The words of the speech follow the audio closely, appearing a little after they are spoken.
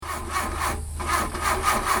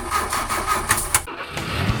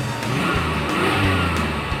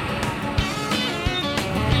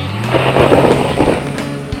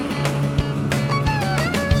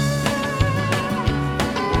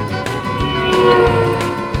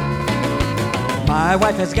My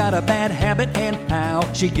wife has got a bad habit, and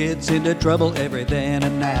how she gets into trouble every then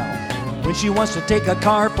and now. When she wants to take a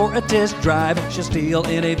car for a test drive, she'll steal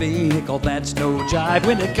in a vehicle that's no jive.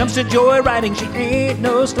 When it comes to joyriding, she ain't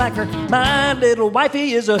no slacker. My little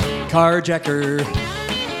wifey is a carjacker.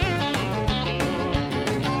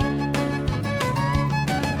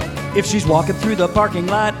 If she's walking through the parking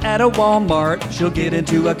lot at a Walmart, she'll get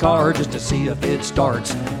into a car just to see if it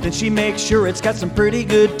starts. Then she makes sure it's got some pretty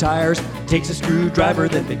good tires, takes a screwdriver,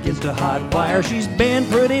 then begins to hot wire. She's been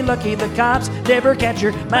pretty lucky the cops never catch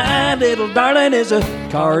her. My little darling is a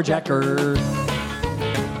carjacker.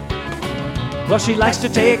 Well, she likes to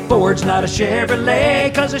take Fords, not a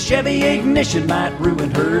Chevrolet, 'cause a Chevy ignition might ruin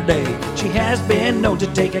her day. She has been known to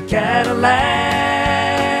take a Cadillac,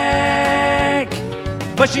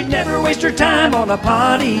 but she'd never waste her time on a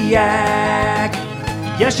Pontiac.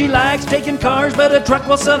 Yeah, she likes taking cars, but a truck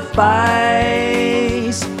will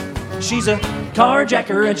suffice. She's a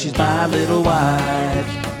carjacker, and she's my little wife.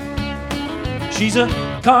 She's a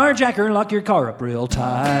carjacker, lock your car up real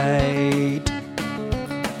tight.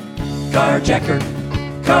 Carjacker,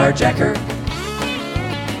 carjacker.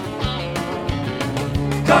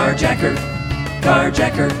 Carjacker,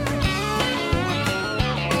 carjacker.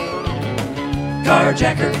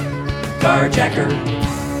 Carjacker, carjacker.